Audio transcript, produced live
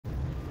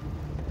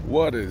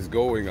What is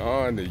going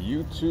on to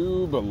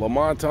YouTube?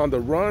 Lamont on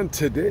the run.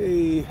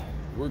 Today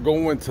we're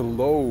going to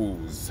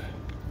Lowe's.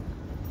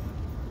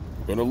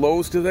 Going to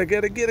Lowe's because I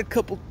gotta get a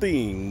couple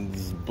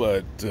things,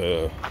 but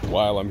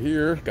while I'm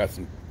here, got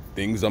some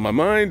things on my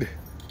mind.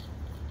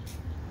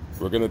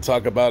 We're gonna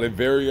talk about a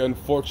very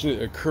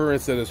unfortunate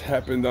occurrence that has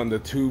happened on the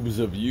tubes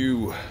of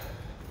you.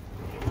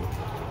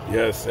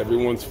 Yes,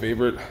 everyone's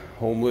favorite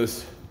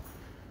homeless,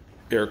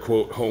 air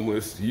quote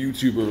homeless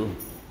YouTuber,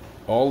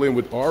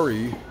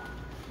 AllinwithAri,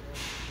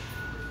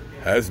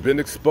 has been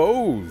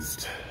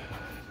exposed.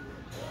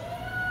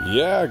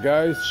 Yeah,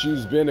 guys,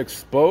 she's been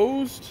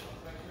exposed.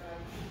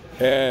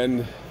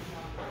 And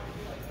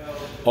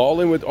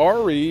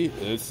AllinwithAri,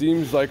 it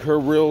seems like her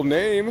real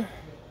name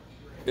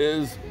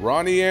is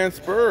Ronnie and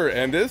Spurr,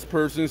 and this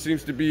person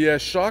seems to be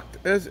as shocked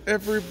as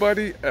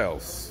everybody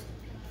else.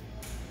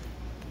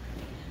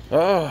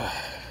 My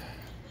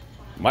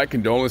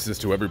condolences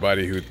to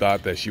everybody who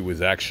thought that she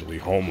was actually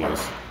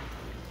homeless.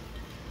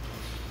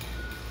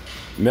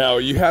 Now,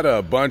 you had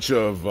a bunch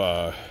of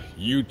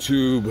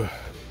YouTube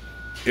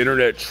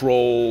internet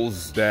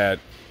trolls that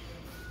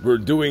were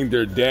doing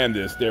their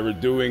damnedest. They were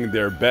doing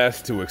their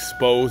best to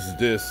expose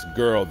this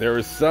girl. There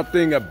was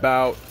something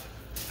about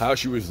how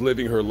she was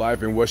living her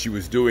life and what she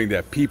was doing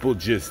that people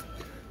just,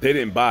 they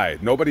didn't buy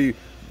it. Nobody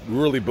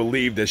really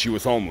believed that she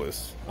was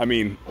homeless. I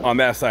mean, on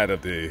that side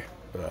of the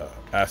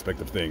aspect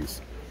of things.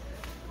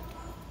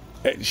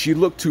 She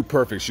looked too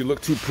perfect. She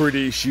looked too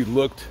pretty.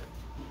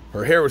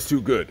 Her hair was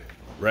too good,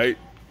 right?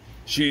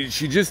 She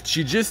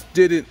just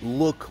didn't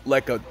look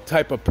like a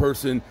type of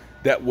person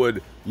that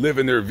would live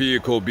in their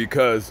vehicle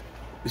because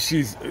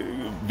she's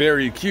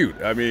very cute.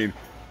 I mean,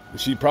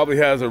 she probably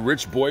has a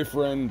rich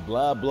boyfriend,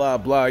 blah, blah,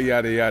 blah,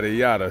 yada, yada,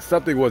 yada.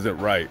 Something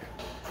wasn't right.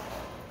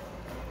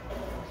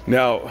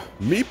 Now,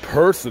 me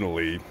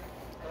personally,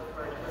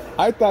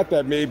 I thought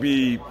that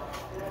maybe,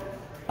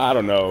 I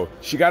don't know,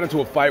 she got into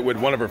a fight with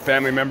one of her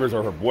family members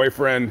or her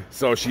boyfriend,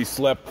 so she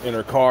slept in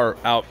her car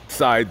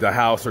outside the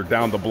house or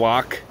down the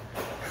block.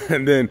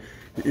 And then,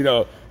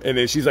 and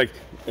then she's like,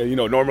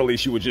 normally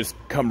she would just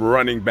come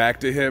running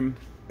back to him.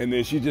 And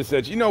then she just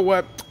said, you know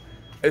what?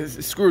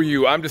 Screw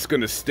you. I'm just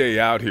going to stay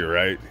out here,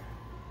 right?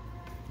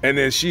 And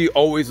then she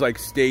always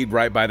stayed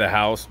right by the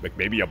house, like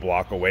maybe a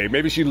block away.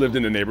 Maybe she lived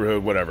in the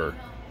neighborhood, whatever.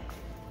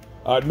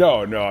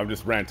 No, I'm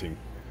just ranting.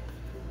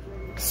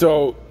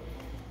 So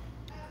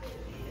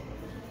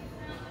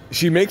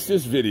she makes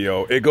this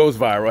video. It goes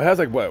viral. It has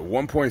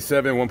 1.7,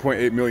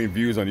 1.8 million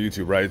views on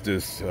YouTube, right?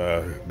 This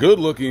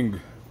good-looking,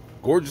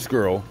 gorgeous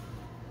girl.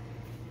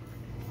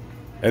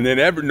 And then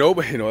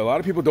nobody, a lot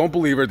of people don't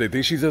believe her. They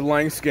think she's a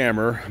lying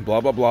scammer, blah,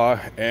 blah, blah.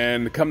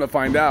 And come to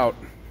find out,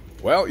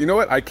 well, you know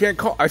what?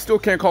 I still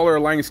can't call her a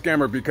lying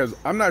scammer because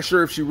I'm not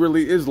sure if she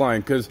really is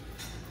lying. Because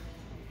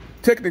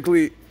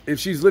technically, if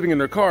she's living in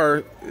her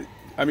car,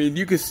 I mean,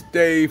 you could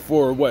stay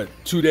for what,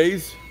 2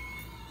 days?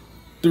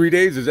 3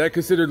 days? Is that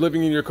considered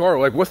living in your car?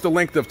 What's the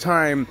length of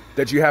time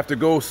that you have to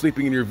go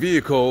sleeping in your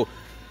vehicle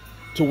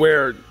to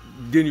where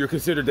then you're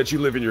considered that you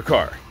live in your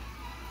car?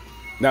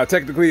 Now,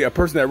 technically, a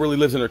person that really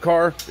lives in her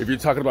car, if you're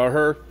talking about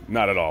her,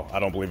 not at all. I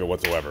don't believe it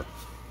whatsoever.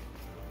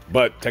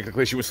 But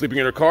technically, she was sleeping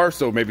in her car,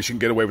 so maybe she can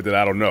get away with it.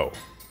 I don't know.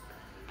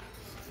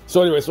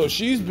 So anyway, so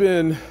she's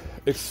been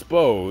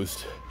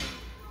exposed.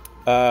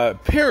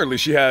 Apparently,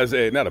 she has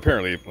not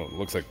apparently, well, it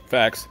looks like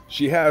facts.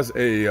 She has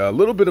a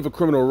little bit of a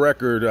criminal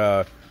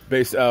record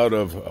based out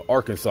of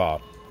Arkansas.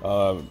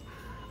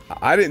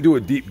 I didn't do a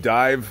deep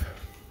dive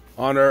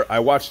on her. I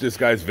watched this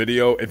guy's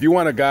video. If you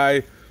want a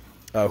guy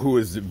who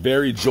is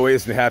very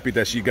joyous and happy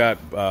that she got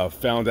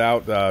found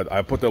out,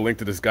 I put the link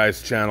to this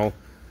guy's channel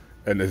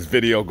and his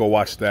video. Go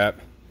watch that.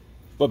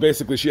 But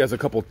basically, she has a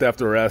couple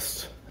theft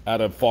arrests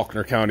out of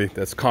Faulkner County.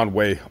 That's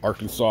Conway,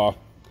 Arkansas.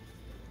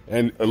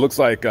 And it looks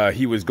like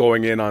he was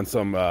going in on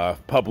some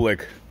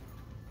public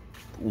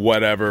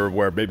whatever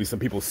where maybe some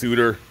people sued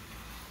her.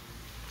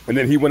 And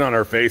then he went on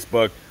her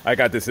Facebook. I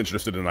got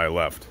disinterested and I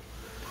left.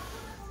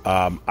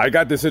 I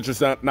got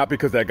disinterested not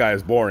because that guy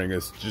is boring.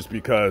 It's just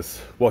because,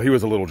 well, he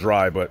was a little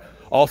dry, but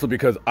also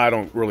because I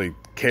don't really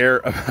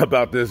care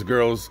about this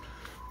girl's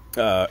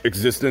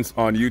existence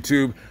on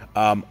YouTube.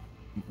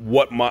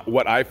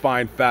 What I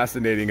find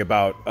fascinating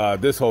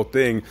about this whole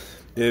thing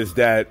is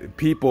that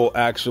people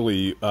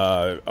actually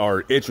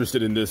are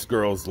interested in this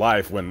girl's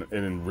life when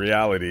in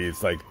reality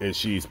it's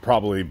she's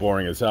probably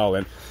boring as hell.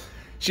 And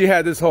she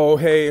had this whole,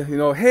 hey,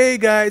 hey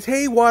guys,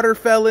 hey water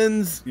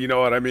felons, you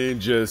know what I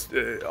mean? Just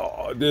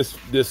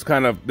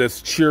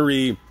this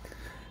cheery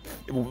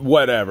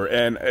whatever.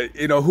 And,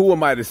 who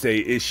am I to say?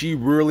 Is she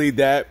really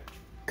that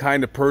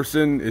kind of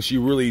person? Is she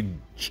really,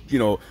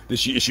 is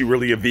she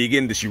really a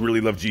vegan? Does she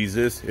really love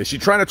Jesus? Is she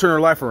trying to turn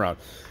her life around?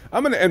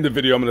 I'm going to end the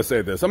video. I'm going to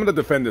say this. I'm going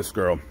to defend this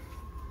girl.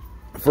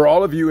 For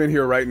all of you in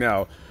here right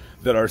now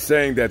that are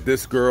saying that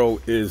this girl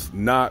is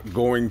not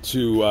going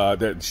to,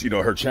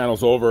 that, her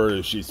channel's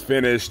over, she's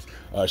finished,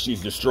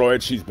 she's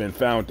destroyed, she's been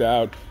found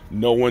out,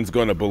 no one's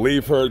going to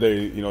believe her,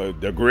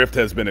 the grift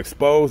has been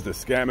exposed, the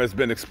scam has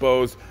been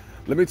exposed.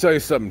 Let me tell you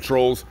something,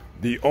 trolls.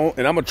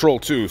 And I'm a troll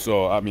too,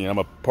 so I mean, I'm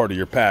a part of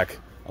your pack.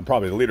 I'm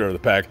probably the leader of the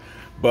pack.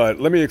 But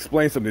let me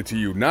explain something to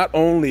you. Not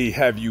only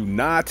have you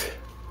not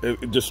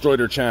destroyed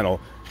her channel,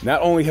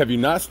 not only have you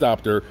not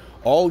stopped her,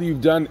 all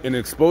you've done in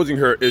exposing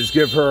her is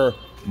give her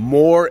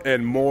more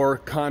and more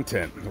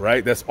content,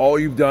 right? That's all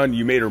you've done.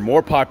 You made her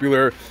more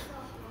popular.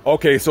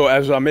 Okay, so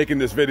as I'm making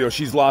this video,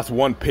 she's lost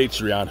 1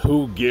 Patreon.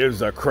 Who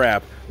gives a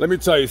crap? Let me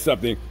tell you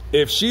something.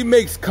 If she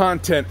makes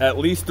content at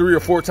least 3 or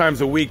 4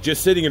 times a week,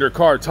 just sitting in her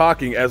car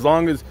talking, as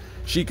long as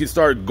she can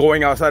start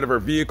going outside of her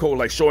vehicle,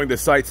 like showing the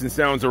sights and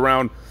sounds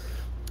around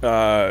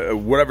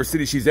whatever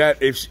city she's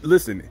at.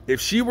 Listen, if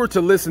she were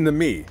to listen to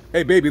me,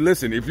 hey baby,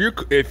 listen,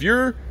 if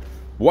you're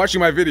watching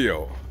my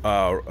video,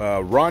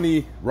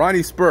 Ronnie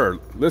Spurr,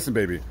 listen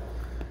baby,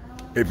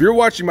 if you're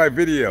watching my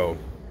video,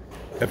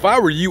 if I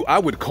were you, I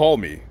would call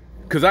me,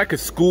 because I could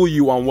school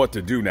you on what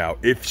to do now.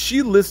 If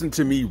she listened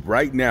to me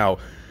right now,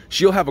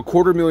 she'll have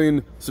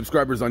 250,000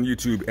 subscribers on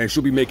YouTube, and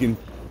she'll be making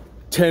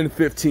 $10,000,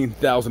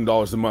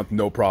 $15,000 a month,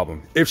 no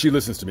problem, if she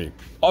listens to me.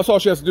 Also, all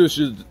she has to do is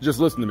just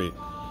listen to me.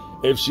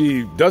 If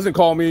she doesn't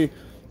call me,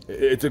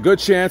 it's a good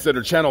chance that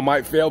her channel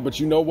might fail, but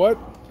you know what?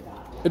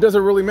 It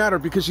doesn't really matter,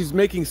 because she's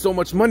making so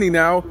much money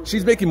now.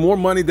 She's making more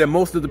money than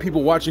most of the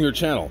people watching her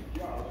channel.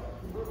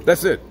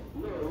 That's it.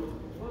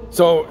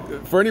 So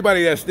for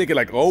anybody that's thinking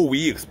like, oh,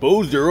 we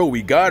exposed her, oh,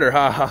 we got her,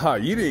 ha ha ha,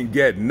 you didn't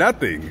get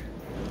nothing.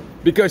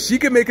 Because she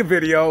can make a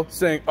video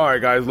saying, all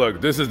right guys,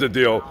 look, this is the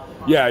deal.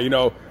 Yeah, you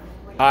know,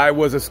 I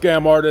was a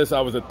scam artist, I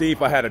was a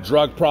thief, I had a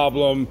drug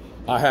problem,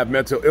 I have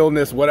mental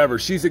illness, whatever.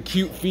 She's a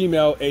cute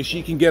female, and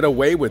she can get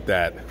away with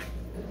that.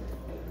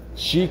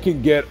 She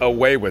can get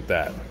away with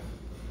that.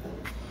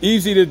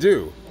 Easy to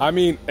do. I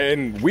mean,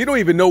 and we don't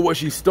even know what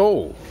she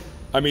stole.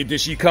 I mean, did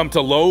she come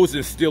to Lowe's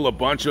and steal a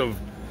bunch of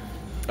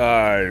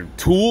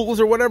tools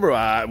or whatever?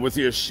 Was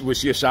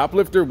she a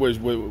shoplifter?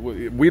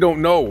 We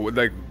don't know.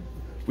 Like,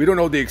 we don't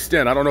know the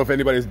extent. I don't know if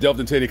anybody's delved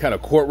into any kind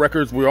of court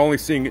records. All we're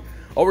seeing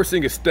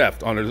is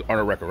theft on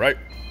her record, right?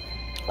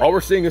 All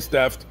we're seeing is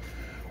theft.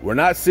 We're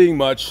not seeing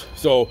much.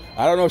 So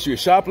I don't know if she was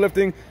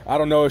shoplifting. I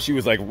don't know if she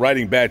was like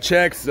writing bad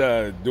checks,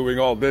 doing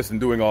all this and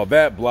doing all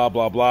that, blah,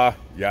 blah, blah.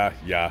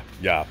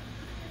 Yeah.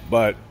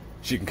 But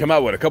she can come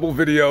out with a couple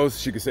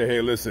videos. She can say,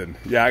 hey, listen,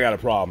 yeah, I got a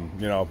problem.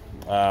 You know,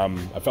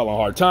 I fell on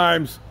hard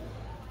times.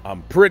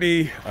 I'm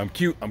pretty, I'm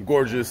cute, I'm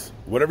gorgeous,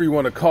 whatever you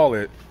want to call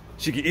it.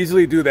 She can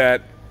easily do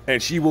that,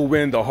 and she will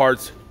win the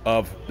hearts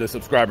of the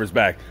subscribers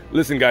back.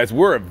 Listen, guys,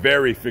 we're a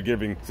very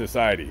forgiving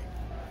society.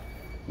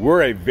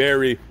 We're a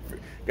very,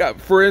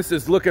 for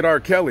instance, look at R.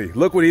 Kelly.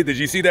 Look what he did. Did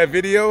you see that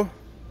video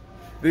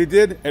that he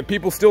did? And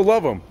people still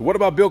love him. What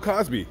about Bill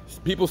Cosby?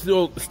 People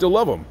still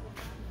love him.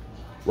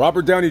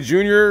 Robert Downey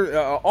Jr.,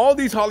 all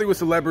these Hollywood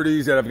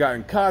celebrities that have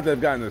gotten caught, that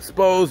have gotten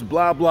exposed,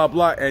 blah, blah,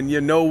 blah. And you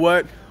know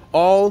what?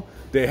 All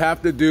they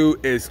have to do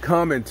is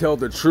come and tell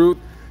the truth.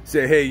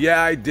 Say, hey,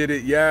 yeah, I did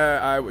it. Yeah,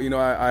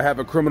 I have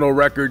a criminal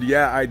record.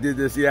 Yeah, I did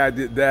this. Yeah, I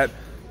did that.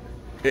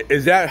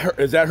 Is that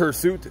her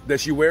suit that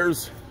she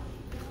wears?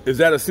 Is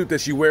that a suit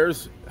that she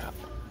wears?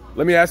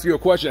 Let me ask you a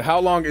question.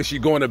 How long is she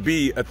going to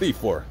be a thief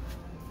for?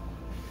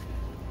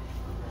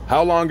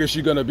 How long is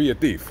she going to be a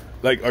thief?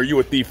 Like, are you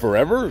a thief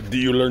forever? Do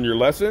you learn your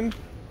lesson?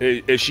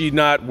 Is she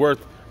not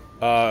worth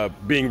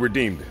being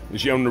redeemed?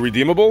 Is she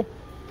unredeemable?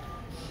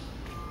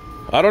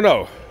 I don't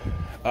know.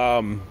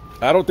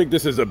 I don't think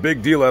this is a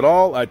big deal at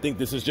all. I think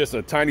this is just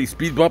a tiny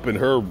speed bump in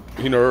her,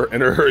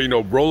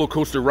 roller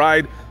coaster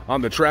ride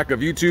on the track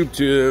of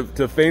YouTube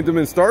to fame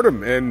and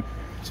stardom. And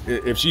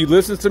if she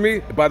listens to me,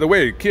 by the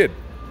way, kid,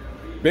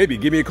 baby,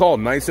 give me a call,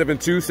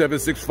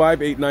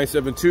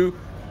 972-765-8972,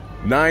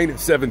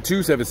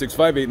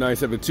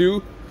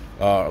 972-765-8972.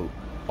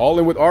 All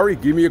in with Ari,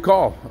 give me a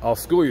call. I'll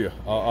school you.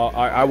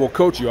 I will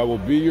coach you. I will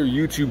be your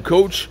YouTube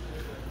coach.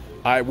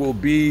 I will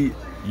be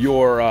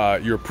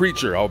your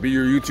preacher. I'll be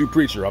your YouTube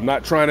preacher. I'm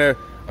not trying to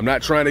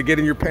get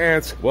in your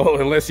pants. Well,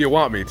 unless you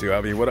want me to.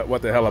 I mean,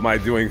 what the hell am I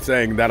doing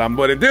saying that I'm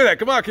going to do that?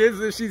 Come on,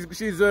 kids. She's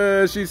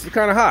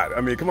kind of hot.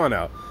 I mean, come on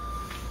now.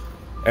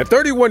 At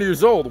 31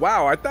 years old,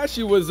 wow, I thought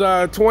she was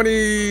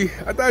 20,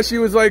 I thought she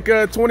was like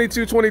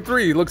 22,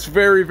 23. Looks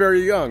very,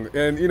 very young.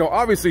 And,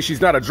 obviously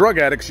she's not a drug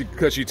addict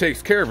because she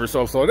takes care of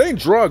herself. So it ain't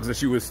drugs that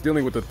she was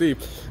stealing with the thief.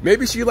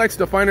 Maybe she likes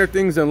to finer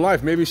things in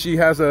life. Maybe she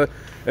has an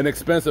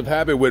expensive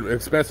habit with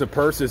expensive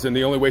purses, and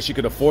the only way she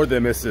could afford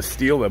them is to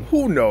steal them.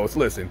 Who knows?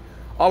 Listen,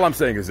 all I'm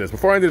saying is this.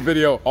 Before I end the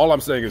video, all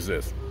I'm saying is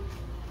this.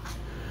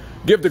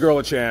 Give the girl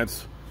a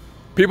chance.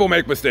 People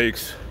make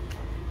mistakes.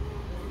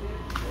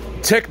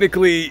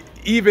 Technically,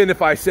 even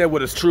if I said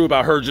what is true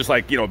about her just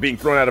like, being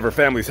thrown out of her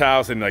family's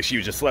house and like she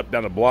was just slept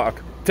down the block,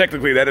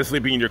 technically that is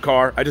sleeping in your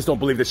car. I just don't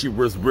believe that she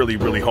was really,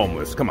 really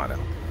homeless. Come on now.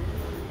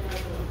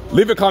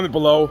 Leave a comment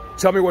below.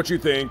 Tell me what you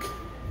think.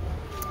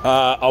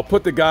 I'll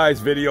put the guy's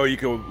video. You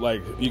can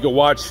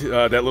watch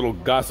that little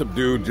gossip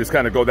dude just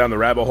kind of go down the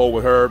rabbit hole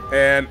with her.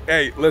 And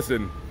hey,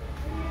 listen.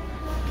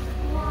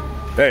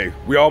 Hey,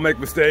 we all make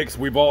mistakes.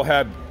 We've all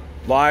had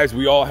lives.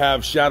 We all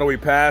have shadowy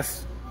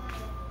pasts.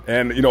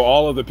 And,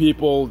 all of the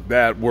people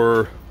that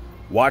were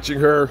watching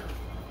her,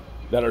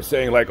 that are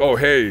saying like, oh,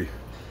 hey,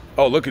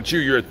 oh, look at you,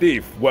 you're a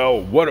thief.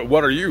 Well,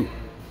 what are you?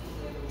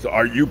 So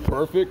are you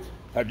perfect?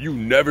 Have you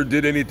never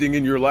did anything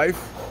in your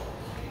life?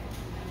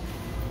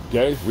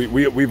 Okay,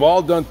 we've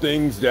all done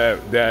things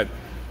that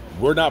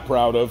we're not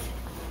proud of.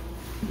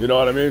 You know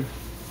what I mean?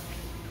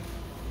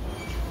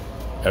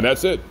 And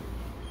that's it.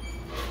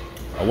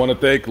 I want to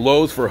thank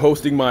Lowe's for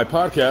hosting my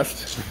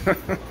podcast.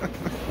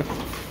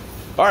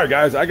 All right,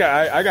 guys, I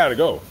gotta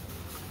go.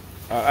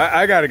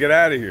 I gotta get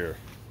out of here.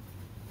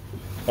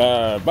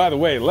 By the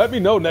way, let me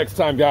know next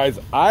time, guys.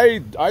 I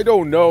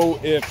don't know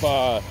if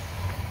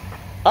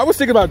I was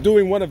thinking about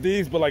doing one of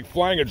these, but like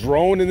flying a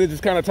drone and then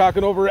just kind of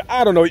talking over it.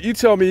 I don't know. You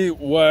tell me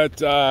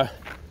what.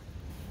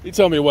 You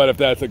tell me what if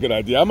that's a good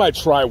idea. I might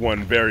try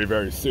one very,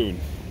 very soon.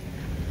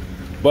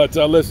 But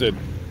listen,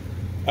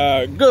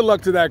 good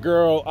luck to that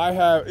girl. I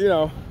have, you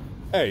know,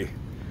 hey,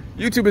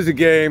 YouTube is a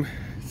game.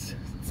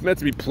 It's meant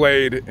to be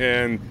played,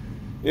 and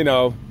you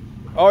know,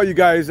 all you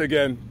guys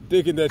again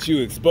thinking that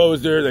you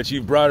exposed her, that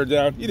you brought her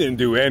down. You didn't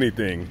do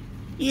anything.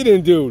 You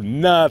didn't do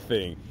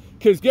nothing.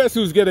 Because guess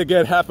who's gonna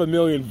get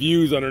 500,000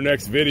 views on her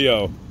next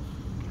video?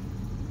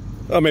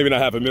 Oh, maybe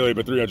not 500,000,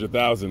 but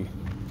 300,000.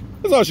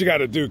 That's all she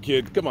gotta do,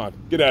 kid. Come on,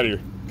 get out of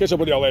here. Catch up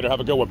with y'all later. Have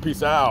a good one.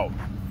 Peace out.